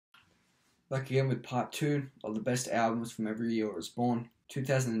Back again with part 2 of the best albums from every year I was born,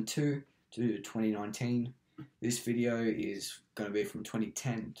 2002 to 2019. This video is going to be from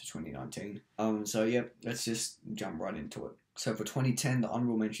 2010 to 2019. Let's just jump right into it. So for 2010, the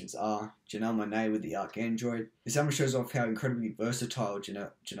honorable mentions are Janelle Monáe with the ArchAndroid. This album shows off how incredibly versatile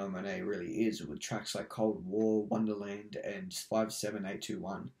Janelle Monáe really is, with tracks like Cold War, Wonderland, and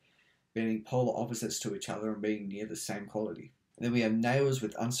 57821 being polar opposites to each other and being near the same quality. Then we have Nails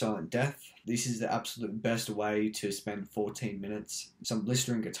with Unsilent Death. This is the absolute best way to spend 14 minutes. Some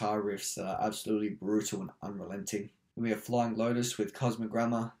blistering guitar riffs that are absolutely brutal and unrelenting. Then we have Flying Lotus with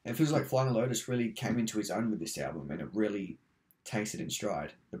Cosmogramma. It feels like Flying Lotus really came into his own with this album, and it really takes it in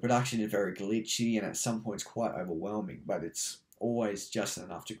stride. The production is very glitchy and at some points quite overwhelming, but it's always just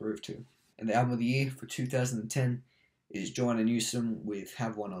enough to groove to. And the album of the year for 2010 is Joanna Newsom with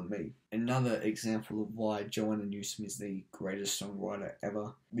Have One On Me. Another example of why Joanna Newsom is the greatest songwriter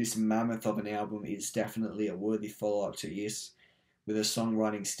ever. This mammoth of an album is definitely a worthy follow-up to Yes, with her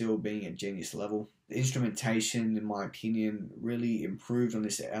songwriting still being at genius level. The instrumentation, in my opinion, really improved on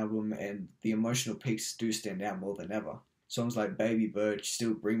this album, and the emotional peaks do stand out more than ever. Songs like Baby Birch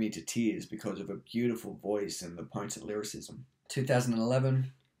still bring me to tears because of her beautiful voice and the potent lyricism.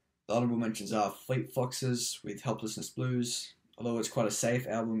 2011, the honorable mentions are Fleet Foxes with Helplessness Blues. Although it's quite a safe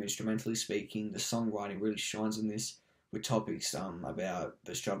album instrumentally speaking, the songwriting really shines in this, with topics about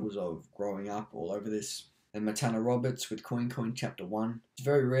the struggles of growing up all over this. And Matana Roberts with Coin Coin Chapter 1. It's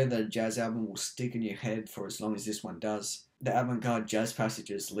very rare that a jazz album will stick in your head for as long as this one does. The avant-garde jazz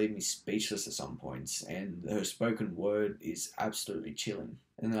passages leave me speechless at some points, and her spoken word is absolutely chilling.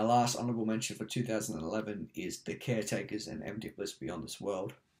 And then the last honorable mention for 2011 is The Caretakers and Empty Bliss Beyond This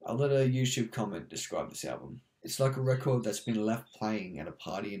World. I'll let a YouTube comment describe this album. It's like a record that's been left playing at a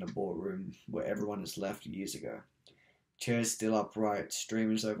party in a ballroom where everyone has left years ago. Chairs still upright,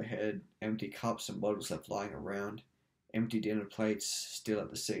 streamers overhead, empty cups and bottles left lying around, empty dinner plates still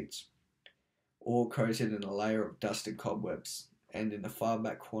at the seats. All coated in a layer of dust and cobwebs, and in the far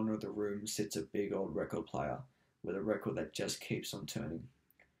back corner of the room sits a big old record player with a record that just keeps on turning.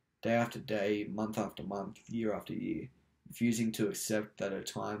 Day after day, month after month, year after year, refusing to accept that her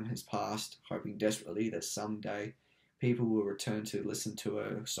time has passed, hoping desperately that someday people will return to listen to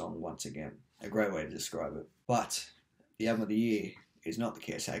her song once again. A great way to describe it. But the album of the year is not The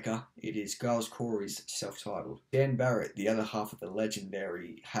Caretaker, it is Giles Corey's self-titled. Dan Barrett, the other half of the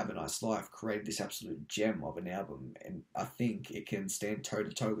legendary Have a Nice Life, created this absolute gem of an album, and I think it can stand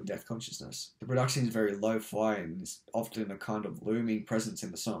toe-to-toe with Death Consciousness. The production is very lo-fi and is often a kind of looming presence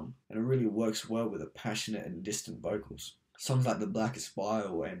in the song, and it really works well with the passionate and distant vocals. Songs like The Blackest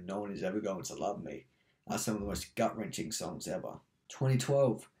Bile and No One Is Ever Going to Love Me are some of the most gut-wrenching songs ever.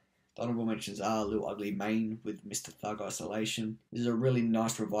 2012, the honorable mentions are Lil Ugly Mane with Mr. Thug Isolation. This is a really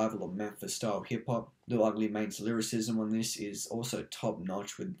nice revival of Memphis-style hip-hop. Lil Ugly Mane's lyricism on this is also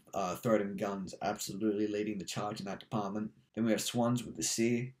top-notch, with Throat and Guns absolutely leading the charge in that department. Then we have Swans with The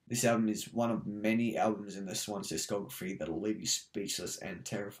Seer. This album is one of many albums in the Swans discography that'll leave you speechless and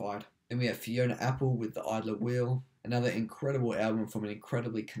terrified. Then we have Fiona Apple with The Idler Wheel. Another incredible album from an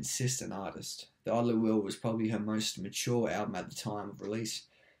incredibly consistent artist. The Idler Wheel was probably her most mature album at the time of release,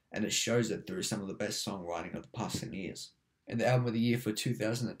 and it shows it through some of the best songwriting of the past 10 years. And the album of the year for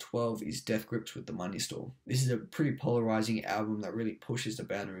 2012 is Death Grips with The Money Store. This is a pretty polarizing album that really pushes the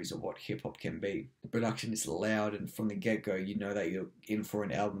boundaries of what hip-hop can be. The production is loud, and from the get-go you know that you're in for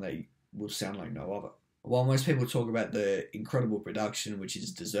an album that will sound like no other. While most people talk about the incredible production, which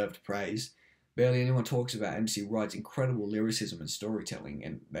is deserved praise, barely anyone talks about MC Wright's incredible lyricism and storytelling,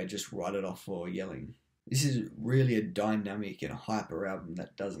 and they just write it off for yelling. This is really a dynamic and hyper album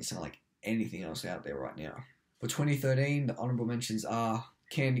that doesn't sound like anything else out there right now. For 2013, the honorable mentions are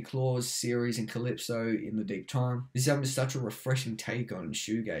Candy Claus, Series, and Calypso in the Deep Time. This album is such a refreshing take on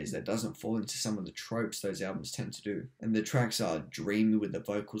shoegaze that doesn't fall into some of the tropes those albums tend to do. And the tracks are dreamy, with the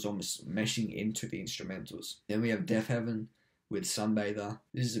vocals almost meshing into the instrumentals. Then we have Deaf Heaven with Sunbather.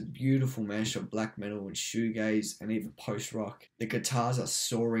 This is a beautiful mesh of black metal and shoegaze and even post-rock. The guitars are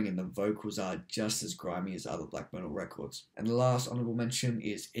soaring and the vocals are just as grimy as other black metal records. And the last honorable mention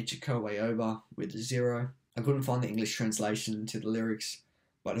is Ichiko Aoba with Zero. I couldn't find the English translation to the lyrics,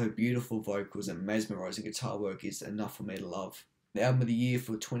 but her beautiful vocals and mesmerizing guitar work is enough for me to love. The album of the year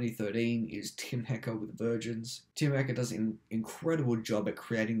for 2013 is Tim Hecker with Virgins. Tim Hecker does an incredible job at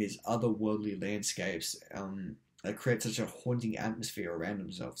creating these otherworldly landscapes that create such a haunting atmosphere around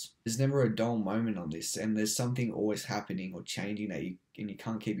themselves. There's never a dull moment on this, and there's something always happening or changing that you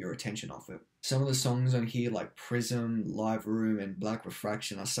can't keep your attention off it. Some of the songs on here, like Prism, Live Room, and Black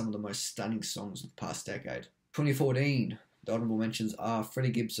Refraction, are some of the most stunning songs of the past decade. 2014, The honorable mentions are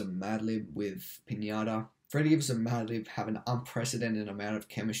Freddie Gibbs and Madlib with Pinata. Freddie Gibbs and Madlib have an unprecedented amount of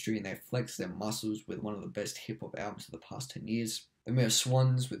chemistry and they flex their muscles with one of the best hip-hop albums of the past 10 years. Then we have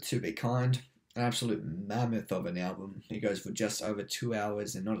Swans with To Be Kind, an absolute mammoth of an album. It goes for just over 2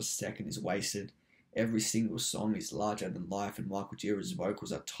 hours and not a second is wasted. Every single song is larger than life and Michael Gira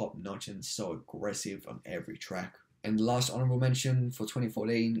vocals are top notch and so aggressive on every track. And the last honorable mention for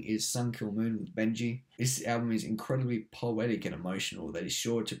 2014 is Sun Kil Moon with Benji. This album is incredibly poetic and emotional that is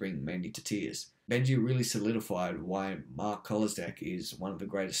sure to bring many to tears. Benji really solidified why Mark Kolasek is one of the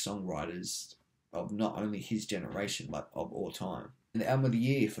greatest songwriters of not only his generation but of all time. And the album of the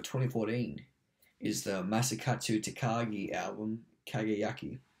year for 2014 is the Masakatsu Takagi album,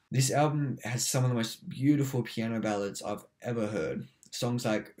 Kageyaki. This album has some of the most beautiful piano ballads I've ever heard. Songs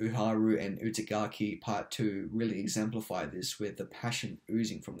like Uharu and Utagaki Part 2 really exemplify this with the passion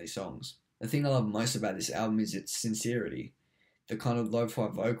oozing from these songs. The thing I love most about this album is its sincerity. The kind of lo-fi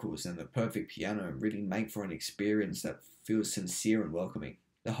vocals and the perfect piano really make for an experience that feels sincere and welcoming.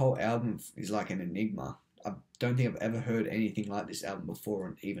 The whole album is like an enigma. I don't think I've ever heard anything like this album before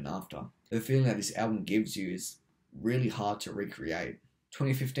and even after. The feeling that this album gives you is really hard to recreate.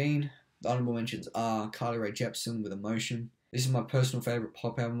 2015, the honorable mentions are Carly Rae Jepsen with Emotion. This is my personal favourite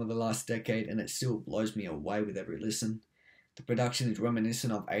pop album of the last decade and it still blows me away with every listen. The production is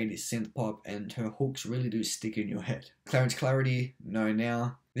reminiscent of 80s synth pop and her hooks really do stick in your head. Clarence Clarity, Know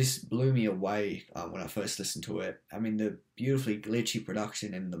Now. This blew me away when I first listened to it. I mean, the beautifully glitchy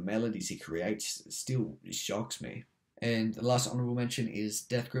production and the melodies he creates still shocks me. And the last honorable mention is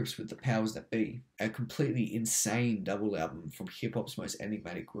Death Grips with The Powers That Be, a completely insane double album from hip-hop's most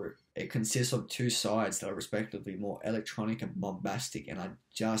enigmatic group. It consists of two sides that are respectively more electronic and bombastic and are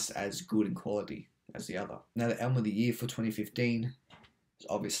just as good in quality as the other. Now the album of the year for 2015 is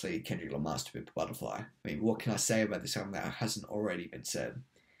obviously Kendrick Lamar's To Pimp a Butterfly. I mean, what can I say about this album that hasn't already been said?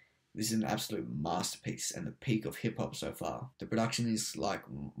 This is an absolute masterpiece and the peak of hip-hop so far. The production is like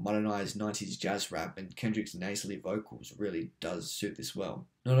modernized 90s jazz rap and Kendrick's nasally vocals really does suit this well.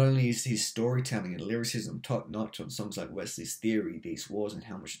 Not only is his storytelling and lyricism top-notch on songs like Wesley's Theory, These Wars and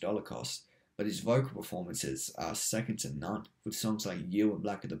How Much a Dollar Cost, but his vocal performances are second to none, with songs like You and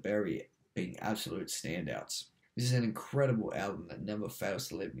Black of the Berry being absolute standouts. This is an incredible album that never fails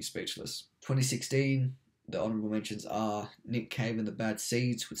to leave me speechless. 2016, the honorable mentions are Nick Cave and the Bad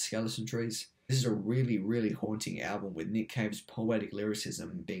Seeds with Skeleton Trees. This is a really, really haunting album with Nick Cave's poetic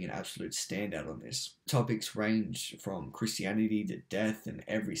lyricism being an absolute standout on this. Topics range from Christianity to death and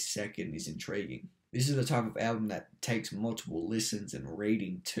every second is intriguing. This is the type of album that takes multiple listens and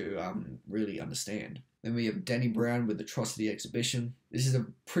reading to really understand. Then we have Danny Brown with Atrocity Exhibition. This is a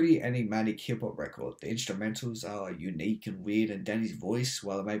pretty enigmatic hip-hop record. The instrumentals are unique and weird and Danny's voice,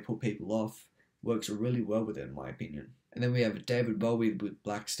 while it may put people off, works really well with it in my opinion. And then we have David Bowie with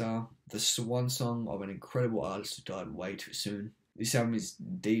Black Star, the swan song of an incredible artist who died way too soon. This album is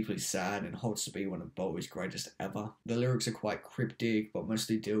deeply sad and holds to be one of Bowie's greatest ever. The lyrics are quite cryptic, but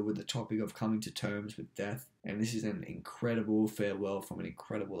mostly deal with the topic of coming to terms with death. And this is an incredible farewell from an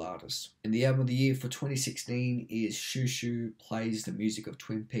incredible artist. And the album of the year for 2016 is Shushu Plays the Music of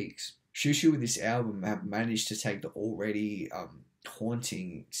Twin Peaks. Shushu with this album have managed to take the already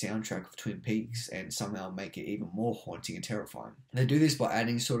haunting soundtrack of Twin Peaks and somehow make it even more haunting and terrifying. They do this by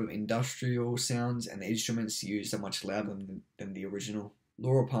adding sort of industrial sounds and the instruments used are much louder than the original.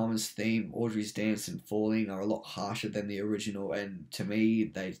 Laura Palmer's theme, Audrey's dance and falling are a lot harsher than the original and to me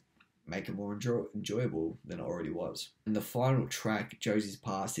they make it more enjoyable than it already was. And the final track, Josie's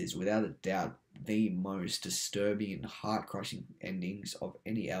Past, is without a doubt the most disturbing and heart-crushing endings of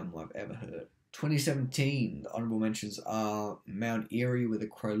any album I've ever heard. 2017, the honorable mentions are Mount Eerie with A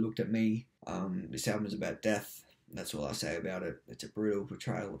Crow Looked at Me. This album is about death. That's all I say about it. It's a brutal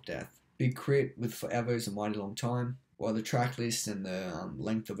portrayal of death. Big Crit with Forever is a Mighty Long Time. While the track list and the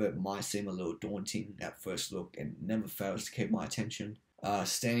length of it might seem a little daunting at first look, it never fails to keep my attention.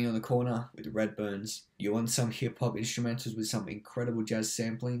 Standing on the Corner with Redburns. You want some hip-hop instrumentals with some incredible jazz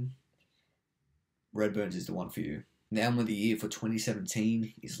sampling? Redburns is the one for you. The album of the year for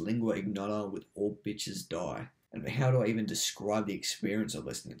 2017 is Lingua Ignota with All Bitches Die. And how do I even describe the experience of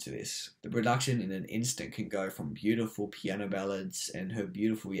listening to this? The production in an instant can go from beautiful piano ballads and her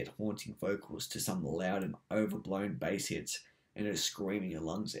beautiful yet haunting vocals to some loud and overblown bass hits and her screaming her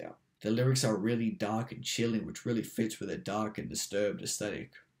lungs out. The lyrics are really dark and chilling, which really fits with a dark and disturbed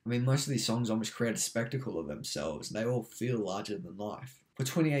aesthetic. I mean, most of these songs almost create a spectacle of themselves and they all feel larger than life. For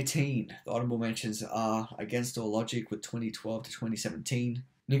 2018, the honorable mentions are Against All Logic with 2012 to 2017.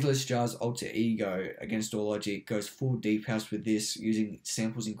 Nicholas Jar's alter ego, Against All Logic, goes full deep house with this, using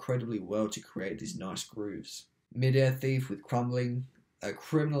samples incredibly well to create these nice grooves. Midair Thief with Crumbling, a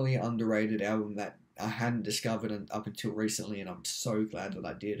criminally underrated album that I hadn't discovered up until recently, and I'm so glad that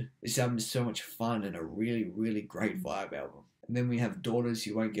I did. This album is so much fun and a really, really great vibe album. And then we have Daughters,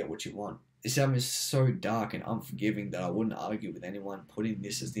 You Won't Get What You Want. This album is so dark and unforgiving that I wouldn't argue with anyone putting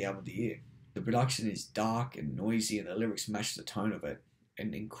this as the album of the year. The production is dark and noisy, and the lyrics match the tone of it.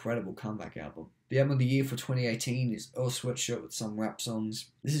 An incredible comeback album. The album of the year for 2018 is Earl Sweatshirt with some rap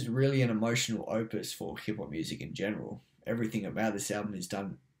songs. This is really an emotional opus for hip-hop music in general. Everything about this album is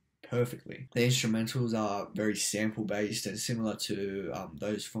done perfectly. The instrumentals are very sample-based and similar to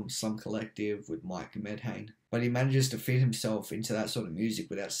those from Slum Collective with Mike Medhane. But he manages to fit himself into that sort of music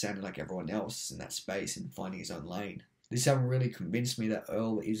without sounding like everyone else in that space and finding his own lane. This album really convinced me that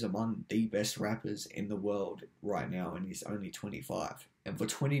Earl is among the best rappers in the world right now, and he's only 25. And for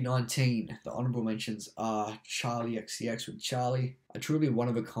 2019, the honorable mentions are Charli XCX with Charli, a truly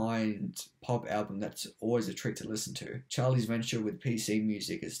one-of-a-kind pop album that's always a treat to listen to. Charli's venture with PC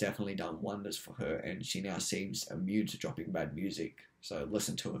Music has definitely done wonders for her, and she now seems immune to dropping bad music, so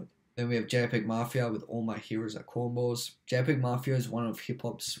listen to it. Then we have JPEG Mafia with All My Heroes Are Cornballs. JPEG Mafia is one of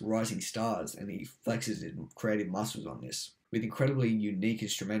hip-hop's rising stars, and he flexes his creative muscles on this, with incredibly unique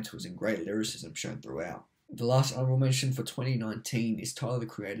instrumentals and great lyricism shown throughout. The last honorable mention for 2019 is Tyler the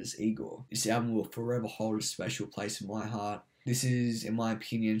Creator's Igor. This album will forever hold a special place in my heart. This is, in my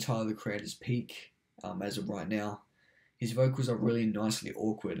opinion, Tyler the Creator's peak as of right now. His vocals are really nicely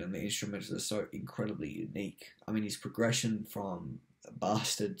awkward, and the instrumentals are so incredibly unique. I mean, his progression from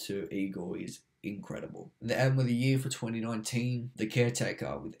Bastard to Igor is incredible. The album of the year for 2019, The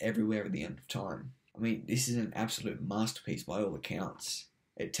Caretaker with Everywhere at the End of Time. I mean, this is an absolute masterpiece by all accounts.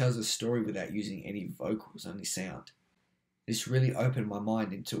 It tells a story without using any vocals, only sound. This really opened my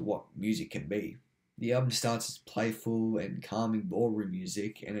mind into what music can be. The album starts as playful and calming ballroom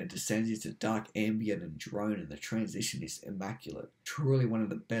music, and it descends into dark ambient and drone, and the transition is immaculate. Truly one of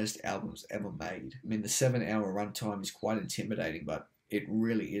the best albums ever made. I mean, the 7-hour runtime is quite intimidating, but it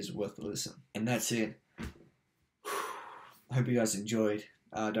really is worth a listen. And that's it. I hope you guys enjoyed.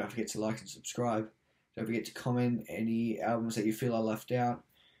 Don't forget to like and subscribe. Don't forget to comment any albums that you feel I left out,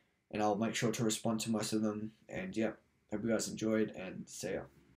 and I'll make sure to respond to most of them. And yeah, hope you guys enjoyed, and see ya.